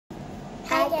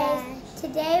guys,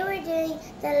 today we're doing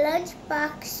the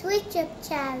lunchbox switch up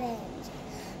challenge,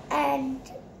 and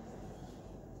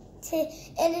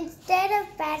instead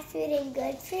of bad food and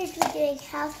good food, we're doing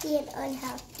healthy and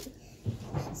unhealthy.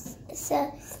 So,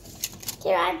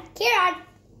 Ciarán,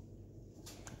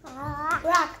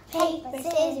 rock, paper,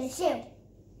 scissors, shoot.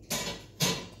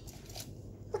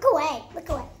 Look away.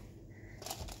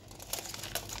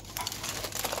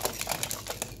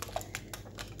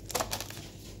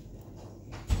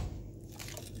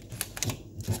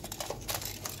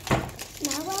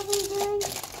 Now what are we doing?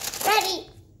 Ready.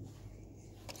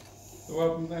 So what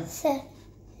happened there? So,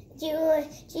 do you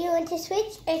want to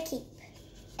switch or keep?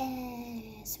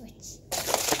 Switch.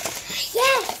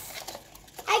 Yes!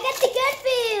 I got the good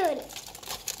food!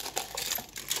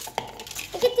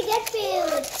 I get the good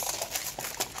food!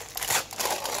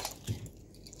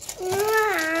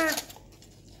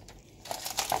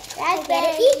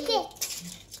 Raspberry. Eat it!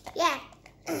 Yeah.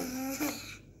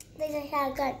 These are how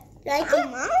good. Like it?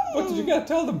 What did you get?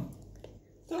 Tell them.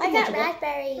 I got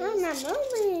raspberries.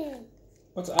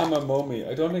 What's amamomi?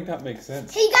 I don't think that makes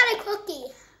sense. He got a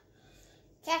cookie.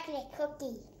 Chocolate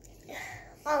cookie.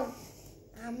 Okay.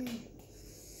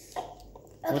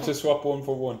 I want to swap one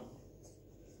for one.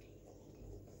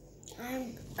 How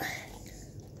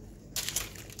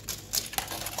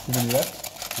many left?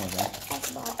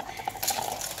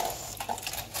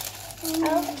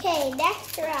 Okay,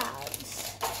 next round.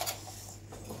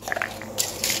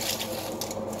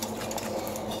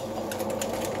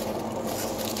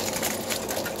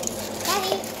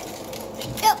 Daddy,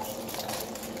 go.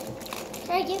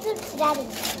 Should I give them to Daddy?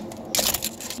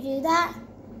 Do that?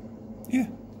 Yeah.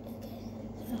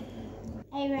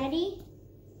 Are you ready?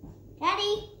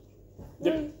 Daddy?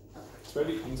 Yep. It's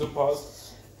ready. Hands up,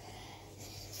 pause.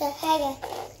 So, hang on.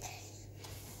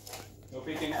 No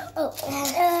peeking. So,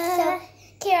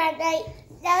 Ciarán,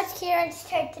 now it's Ciarán's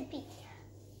turn to peek.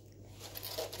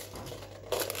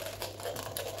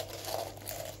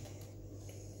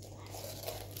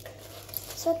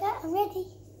 So, I'm ready.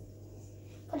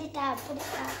 Put it down.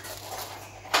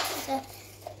 So,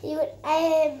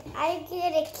 I'm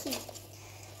gonna keep.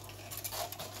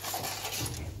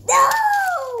 No!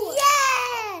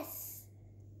 Yes!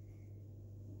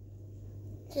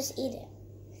 Just eat it.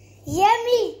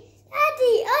 Yummy!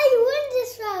 Daddy, I won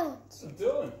this round. I'm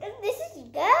doing. This is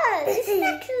good. This is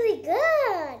actually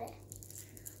good.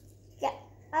 Yeah,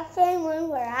 that's the same one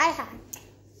where I had.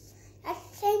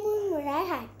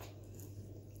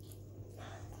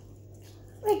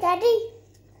 Wait, Daddy.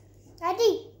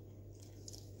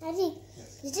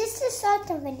 Yes. Is this the salt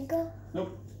and vinegar?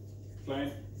 Nope.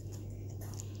 Plain.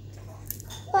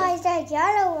 Why is there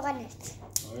yellow on it?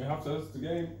 Oh, you have to. That's the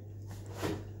game.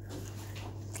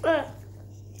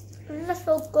 This is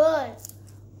so good.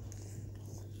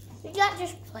 It's not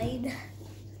just plain.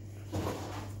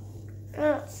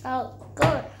 It's so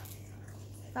good.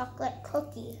 Chocolate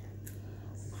cookie.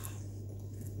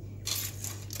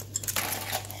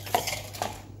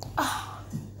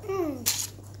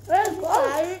 It's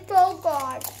so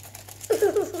good.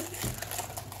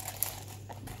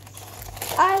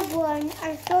 I won.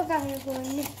 I'm so glad I won.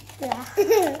 Yeah.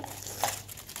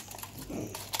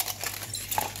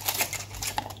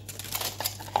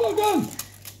 Well done.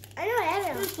 I know I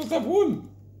You're know. supposed to have one.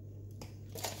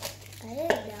 I didn't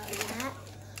know that.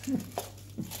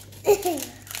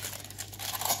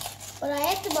 But I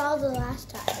ate them all the last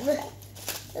time.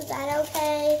 Is that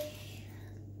okay?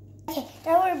 Okay,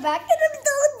 now we're back and I'm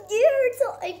so scared, so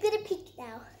I'm gonna peek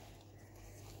now.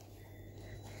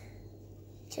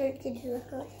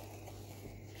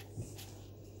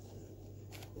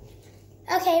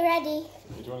 Okay, ready.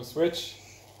 Do you want to switch?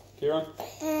 Ciarán?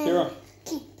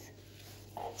 Keep.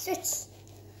 Switch.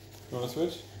 You want to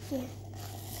switch? Yeah.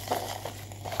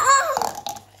 Oh!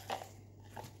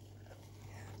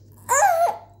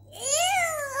 Ew!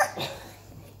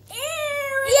 Ew!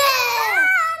 Yeah!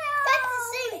 That's the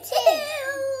same thing.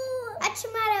 That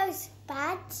tomato's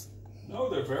bad. No,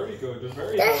 they're very good. They're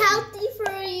Healthy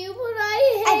for you, but I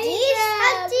hate them.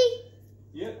 Healthy?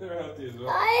 Yeah, they're healthy as well.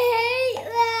 I hate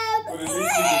them. But at least you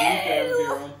can eat them,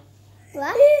 Ciarán.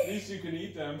 What? At least you can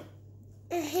eat them.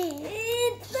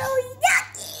 It's so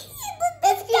yucky.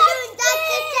 If you don't like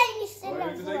it, then you still Why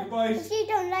don't you take a bite? If you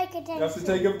don't like it, then You have to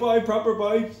take a bite, proper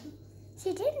bite.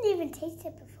 She didn't even taste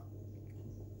it before.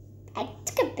 I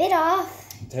took a bit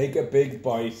off. Take a big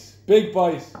bite. Big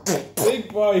bite.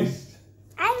 Big bite.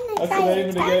 I'm gonna That's try the name it.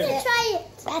 of the I'm game. gonna try it.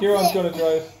 Ciarán's gonna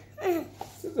try it.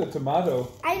 This is a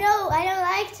tomato. I know. I don't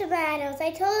like tomatoes.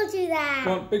 I told you that.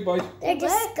 Come on, big bite. They're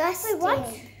disgusting. Wait,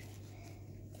 what?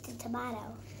 It's a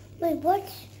tomato. Wait,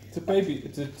 what? It's a baby.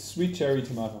 It's a sweet cherry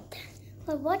tomato.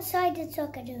 On what side did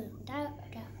Sorcha do? That or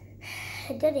that?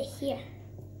 I did it here.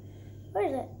 Where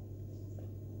is it?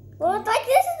 Well, it's like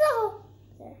this is the whole.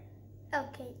 There.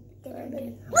 Okay.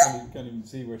 You can't even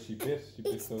see where she bit. She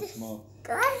bit so small.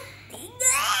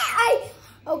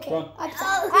 Okay.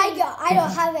 I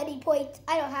don't have any points.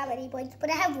 I don't have any points,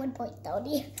 but I have 1 point, don't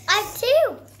you? I have 2.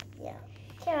 Yeah.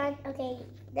 Ciarán, okay.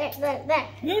 There. Let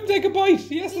him take a bite.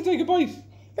 He has to take a bite.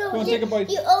 So Go on, take a bite.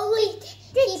 You only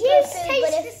keep your food,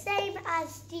 but it's the same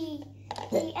as the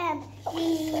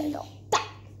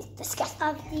disgusting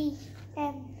of the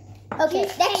Okay,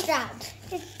 next round.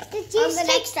 The juice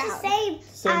tastes the same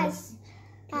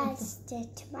as the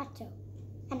tomato,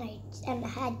 and I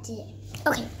had it.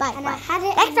 Okay, bye. And I had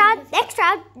it.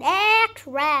 Next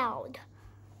round.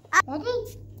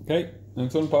 Ready? Okay,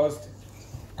 next one paused.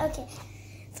 Okay.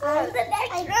 The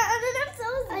next round, and I'm so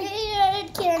scared.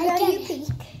 Ciarán, now you peek.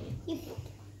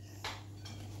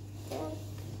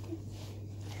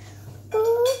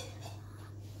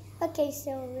 Okay,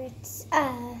 so it's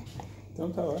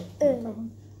Don't tell her.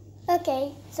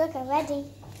 Okay, Sorcha, ready?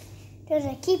 There's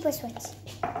a keeper switch.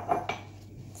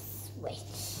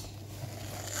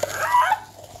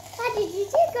 Daddy, did you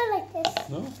go like this?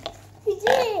 No, You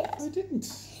did. I didn't.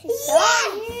 Yes!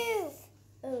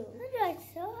 I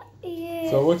saw you.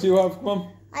 So what do you have? Come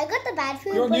on. I got the bad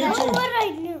food, You're on but I know YouTube. what I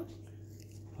knew.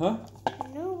 Huh? I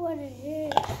know what it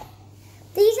is.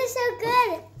 These are so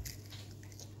good.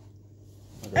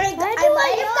 Okay. I might have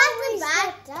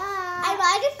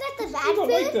got the bad You don't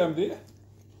food. like them, do you?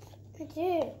 I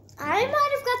do. I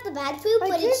might have got the bad food,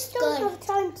 but it's good. I just don't have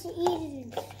time to eat it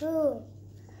in school.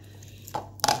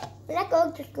 We're not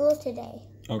going to school today.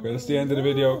 Okay, that's the end of the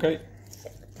video, okay? Say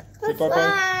bye-bye.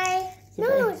 Bye. Say No,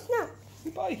 bye. it's not. Say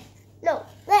bye. No.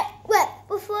 Wait.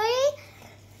 Before you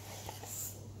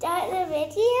start the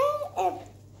video,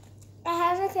 I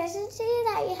have a question to you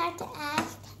that you have to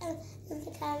ask in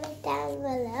the comment down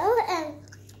below.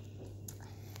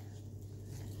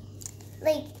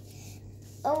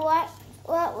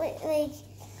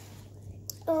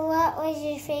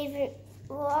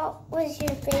 What was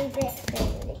your favorite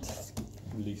food?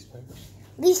 Least favorite.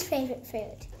 Least favorite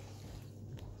food.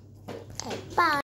 Okay, bye.